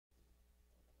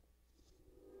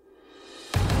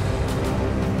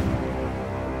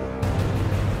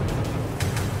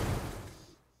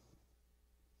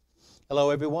Hello,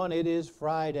 everyone. It is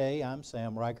Friday. I'm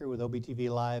Sam Riker with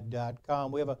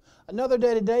OBTVLive.com. We have another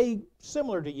day today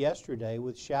similar to yesterday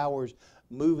with showers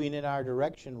moving in our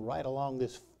direction right along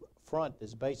this front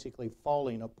that's basically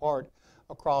falling apart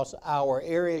across our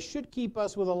area. Should keep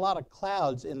us with a lot of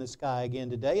clouds in the sky again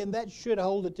today, and that should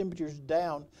hold the temperatures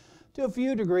down to a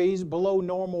few degrees below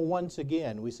normal once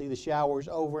again. We see the showers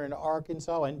over in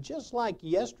Arkansas, and just like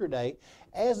yesterday,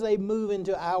 as they move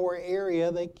into our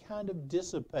area, they kind of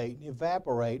dissipate,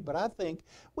 evaporate, but I think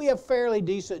we have fairly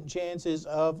decent chances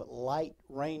of light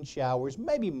rain showers,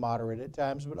 maybe moderate at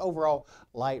times, but overall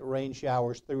light rain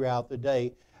showers throughout the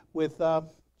day with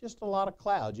just a lot of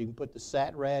clouds. You can put the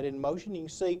SAT-RAD in motion. You can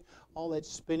see all that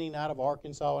spinning out of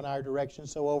Arkansas in our direction,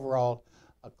 so overall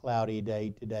a cloudy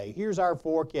day today. Here's our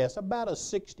forecast. About a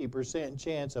 60%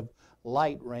 chance of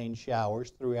light rain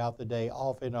showers throughout the day,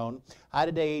 off and on. High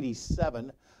today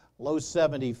 87, low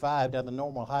 75. Now the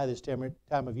normal high this time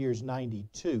of year is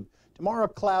 92. Tomorrow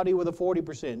cloudy with a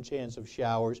 40% chance of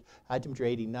showers. High temperature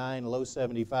 89, low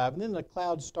 75. And then the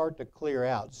clouds start to clear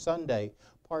out. Sunday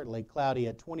partly cloudy,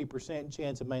 a 20%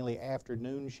 chance of mainly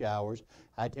afternoon showers.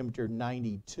 High temperature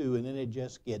 92. And then it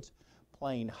just gets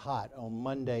plain hot on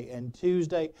Monday and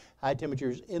Tuesday. High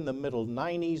temperatures in the middle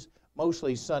 90s,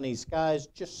 mostly sunny skies,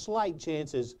 just slight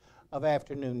chances of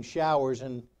afternoon showers,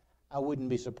 and I wouldn't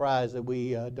be surprised that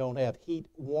we don't have heat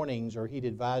warnings or heat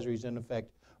advisories in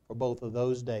effect for both of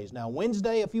those days. Now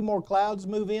Wednesday, a few more clouds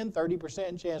move in,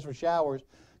 30% chance for showers,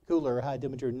 cooler, high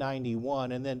temperature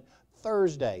 91, and then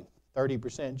Thursday,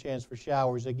 30% chance for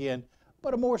showers again,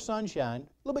 but a more sunshine,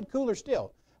 a little bit cooler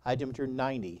still. High temperature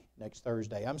 90 next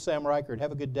Thursday. I'm Sam Riker.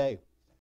 Have a good day.